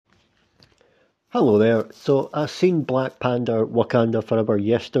Hello there. So I seen Black Panther Wakanda Forever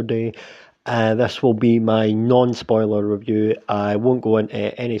yesterday. This will be my non-spoiler review. I won't go into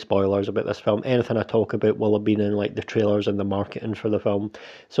any spoilers about this film. Anything I talk about will have been in like the trailers and the marketing for the film.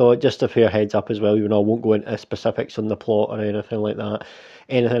 So just a fair heads up as well. I won't go into specifics on the plot or anything like that.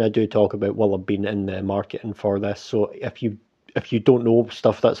 Anything I do talk about will have been in the marketing for this. So if you don't know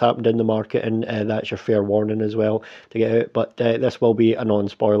stuff that's happened in the marketing, that's your fair warning as well to get out. But this will be a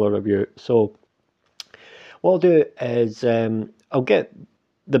non-spoiler review. So. What I'll do is I'll get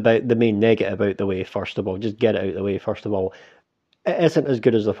the main negative out the way first of all. Just get it out the way first of all. It isn't as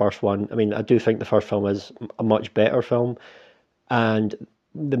good as the first one. I mean, I do think the first film is a much better film, and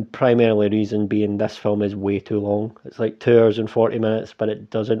the primarily reason being this film is way too long. It's like 2 hours and 40 minutes, but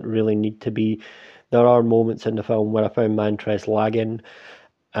it doesn't really need to be. There are moments in the film where I found my interest lagging,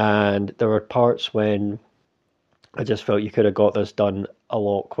 and there were parts when I just felt you could have got this done a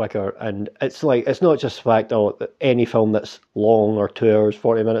lot quicker. And it's like, it's not just the fact, that any film that's long or 2 hours,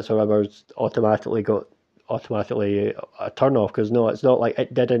 40 minutes or whatever is automatically a turn off. Because no, it's not like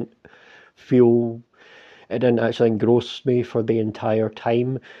feel, it didn't actually engross me for the entire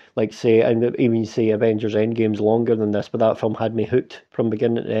time. Like say, and even say Avengers Endgame's longer than this, but that film had me hooked from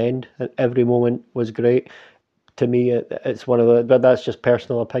beginning to end. And every moment was great to me, it's one of the, but that's just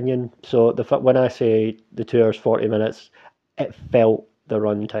personal opinion. So when I say the 2 hours 40 minutes, it felt the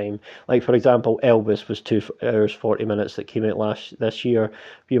runtime. Like for example, Elvis was 2 hours 40 minutes that came out this year, a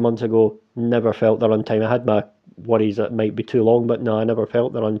few months ago. Never felt the runtime. I had my worries that it might be too long, but no, I never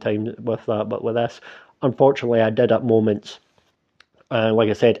felt the runtime with that. But with this, unfortunately, I did at moments. And like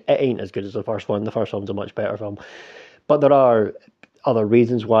I said, it ain't as good as the first one. The first one's a much better film. But there are other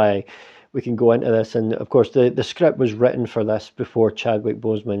reasons why we can go into this. And of course, the script was written for this before Chadwick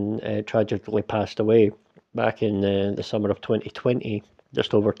Boseman tragically passed away back in the summer of 2020,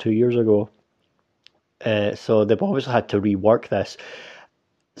 just over 2 years ago. So they've obviously had to rework this.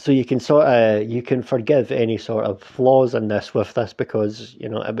 So you can forgive any sort of flaws in this with this because it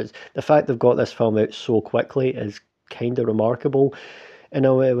was the fact they've got this film out so quickly is kind of remarkable. In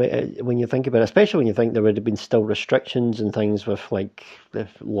a way, when you think about it, especially when you think there would have been still restrictions and things with like the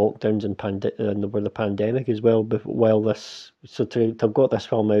lockdowns and where the pandemic as well. But while this, so to have got this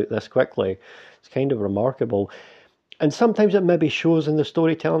film out this quickly, it's kind of remarkable. And sometimes it maybe shows in the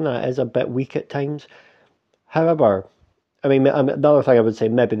storytelling that it is a bit weak at times. However, I mean, the other thing I would say,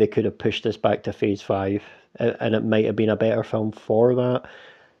 maybe they could have pushed this back to Phase 5, and it might have been a better film for that.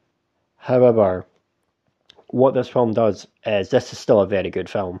 However, what this film does is this is still a very good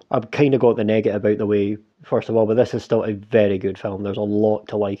film. I've kind of got the negative out the way, first of all, but this is still a very good film. There's a lot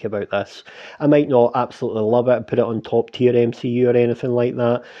to like about this. I might not absolutely love it and put it on top tier MCU or anything like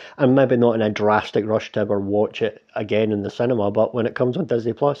that. I'm maybe not in a drastic rush to ever watch it again in the cinema, but when it comes on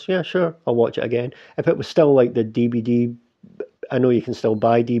Disney Plus, yeah, sure, I'll watch it again. If it was still like the DVD, I know you can still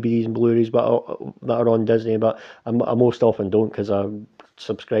buy DVDs and Blu-rays that are on Disney, but I most often don't because I'm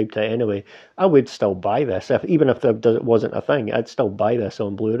subscribed to it anyway. I would still buy this even if it wasn't a thing. I'd still buy this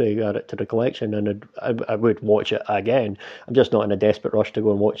on Blu-ray, add it to the collection, and I would watch it again. I'm just not in a desperate rush to go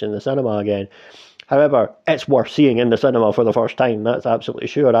and watch it in the cinema again. However, it's worth seeing in the cinema for the first time. That's absolutely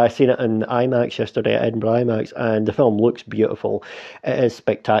sure. I seen it in IMAX yesterday at Edinburgh IMAX, and the film looks beautiful. It is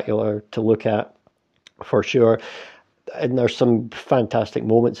spectacular to look at, for sure. And there's some fantastic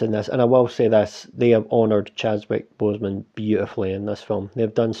moments in this. And I will say this, they have honoured Chadwick Boseman beautifully in this film.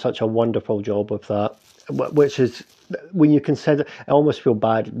 They've done such a wonderful job with that, which is, when you consider, I almost feel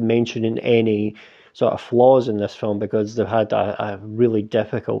bad mentioning any sort of flaws in this film because they've had a really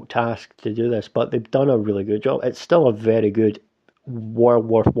difficult task to do this, but they've done a really good job. It's still a very good, well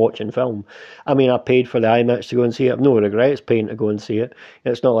worth watching film. I mean, I paid for the IMAX to go and see it. I've no regrets paying to go and see it.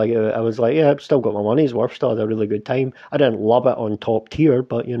 It's not like I was like, yeah, I've still got my money's worth. Still had a really good time. I didn't love it on top tier,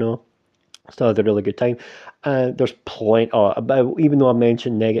 but still had a really good time. There's plenty. Even though I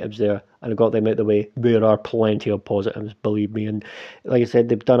mentioned negatives there, and I got them out of the way, there are plenty of positives, believe me. And like I said,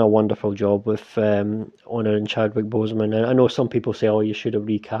 they've done a wonderful job with honouring Chadwick Boseman. And I know some people say, oh, you should have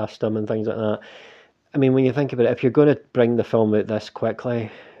recast him and things like that. I mean, when you think about it, if you're going to bring the film out this quickly,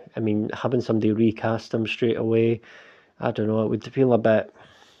 I mean, having somebody recast him straight away, I don't know, it would feel a bit,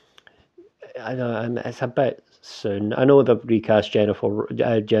 I don't know, it's a bit soon. I know they've recast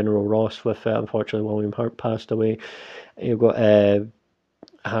General Ross with, unfortunately, William Hurt passed away. You've got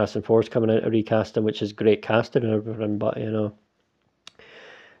Harrison Ford coming out to recast him, which is great casting and everything, but,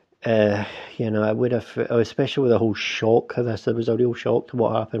 uh, I would have, especially with the whole shock of this. There was a real shock to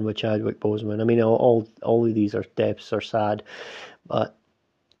what happened with Chadwick Boseman. I mean, all of these deaths are sad, but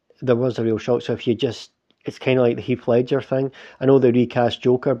there was a real shock. So if you just it's kind of like the Heath Ledger thing. I know they recast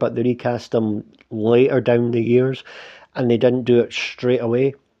Joker, but they recast him later down the years, and they didn't do it straight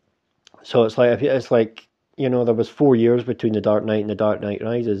away. So it's like there was 4 years between The Dark Knight and The Dark Knight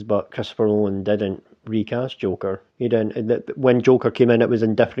Rises, but Christopher Nolan didn't recast Joker. He didn't. When Joker came in, it was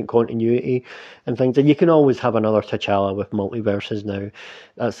in different continuity and things. And you can always have another T'Challa with multiverses now.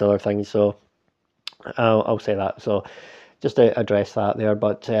 That's the other thing. So I'll say that. So just to address that there.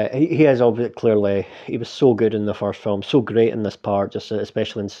 But he is obviously clearly he was so good in the first film, so great in this part, just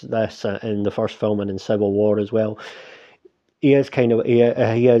especially in this in the first film and in Civil War as well. He is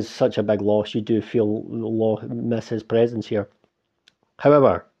he is such a big loss. You do feel miss his presence here.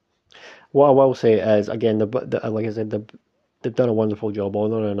 However, what I will say is again, like I said, they've done a wonderful job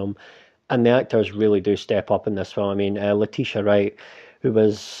honouring him, and the actors really do step up in this film. I mean, Letitia Wright, who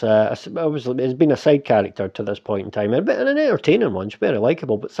has been a side character to this point in time, and an entertaining one. She's very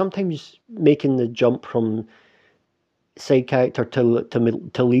likable, but sometimes making the jump from side character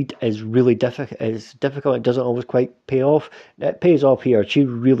to lead is really difficult. It's difficult. It doesn't always quite pay off. It pays off here. She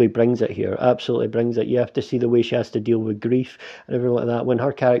really brings it here. Absolutely brings it. You have to see the way she has to deal with grief and everything like that. When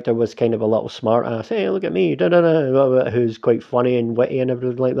her character was kind of a little smart ass, hey, look at me, da da da, who's quite funny and witty and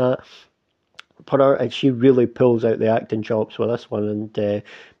everything like that. She really pulls out the acting chops with this one and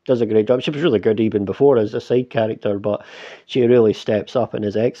does a great job. She was really good even before as a side character, but she really steps up and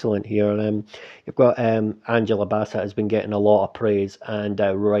is excellent here. You've got Angela Bassett has been getting a lot of praise, and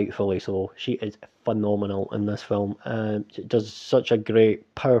rightfully so. She is phenomenal in this film. She does such a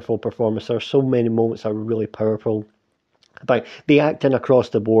great, powerful performance. There are so many moments that are really powerful. But the acting across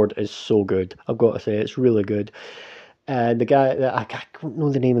the board is so good. I've got to say, it's really good. The guy, I don't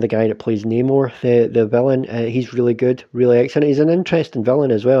know the name of the guy that plays Namor, the villain. He's really good, really excellent. He's an interesting villain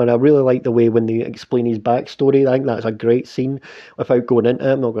as well, and I really like the way when they explain his backstory. I think that's a great scene. Without going into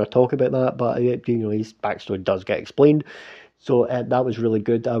it, I'm not going to talk about that, but his backstory does get explained. So that was really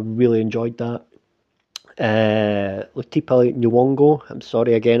good. I really enjoyed that. Latipa Nyong'o. I'm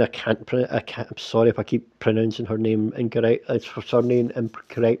sorry again. I can't. I'm sorry if I keep pronouncing her name incorrect. It's her surname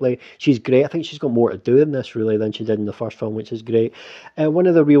incorrectly. She's great. I think she's got more to do in this really than she did in the first film, which is great. One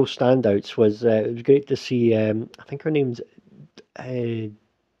of the real standouts was it was great to see. I think her name's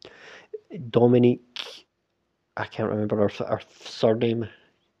Dominique. I can't remember her surname.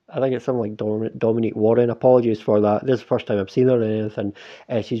 I think it's something like Dominique Warren. Apologies for that. This is the first time I've seen her in anything.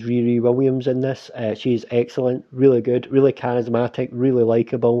 She's Riri Williams in this. She's excellent, really good, really charismatic, really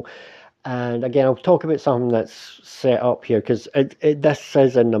likeable. And again, I'll talk about something that's set up here because this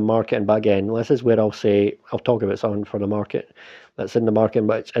is in the marketing. But again, this is where I'll talk about something for the market that's in the marketing,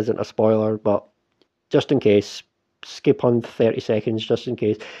 which isn't a spoiler. But just in case, skip on 30 seconds, just in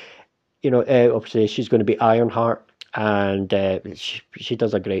case. Obviously she's going to be Ironheart. And she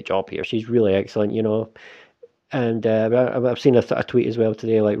does a great job here. She's really excellent, And I've seen a tweet as well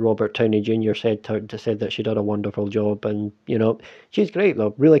today, like Robert Downey Jr. said that she did a wonderful job, and she's great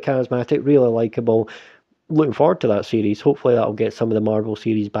though, really charismatic, really likable. Looking forward to that series. Hopefully that'll get some of the Marvel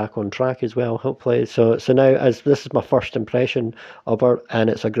series back on track as well. Hopefully, so now as this is my first impression of her, and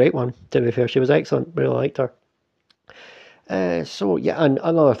it's a great one. To be fair, she was excellent. Really liked her. And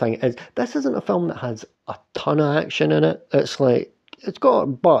another thing is, this isn't a film that has a ton of action in it.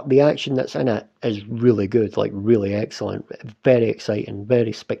 But the action that's in it is really good, like really excellent, very exciting,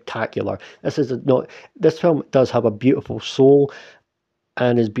 very spectacular. This film does have a beautiful soul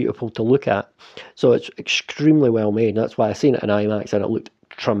and is beautiful to look at. So it's extremely well made. That's why I seen it in IMAX and it looked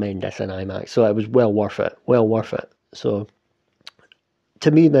tremendous in IMAX. So it was well worth it. So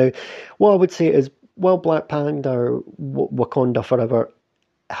to me now, what I would say is, well, Black Panther, Wakanda Forever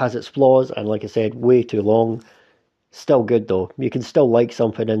has its flaws, and like I said, way too long. Still good though. You can still like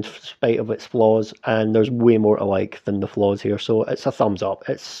something in spite of its flaws, and there's way more to like than the flaws here. So it's a thumbs up.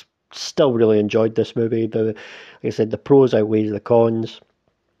 It's still really enjoyed this movie. Like I said, the pros outweigh the cons,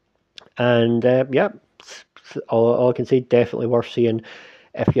 and all I can say, definitely worth seeing.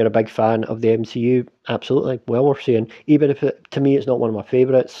 If you're a big fan of the MCU, absolutely well worth seeing. Even if to me it's not one of my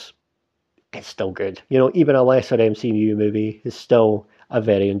favourites, it's still good. Even a lesser MCU movie is still a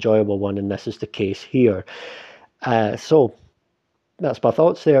very enjoyable one, and this is the case here. So that's my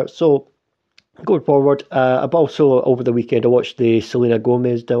thoughts there. So going forward, I've also over the weekend I watched the Selena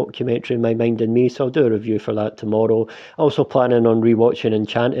Gomez documentary My Mind and Me, so I'll do a review for that tomorrow. Also planning on rewatching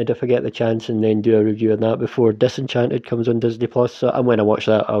Enchanted if I get the chance, and then do a review of that before Disenchanted comes on Disney Plus. So and when I watch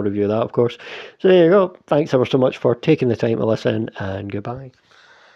that, I'll review that, of course. So there you go. Thanks ever so much for taking the time to listen, and goodbye.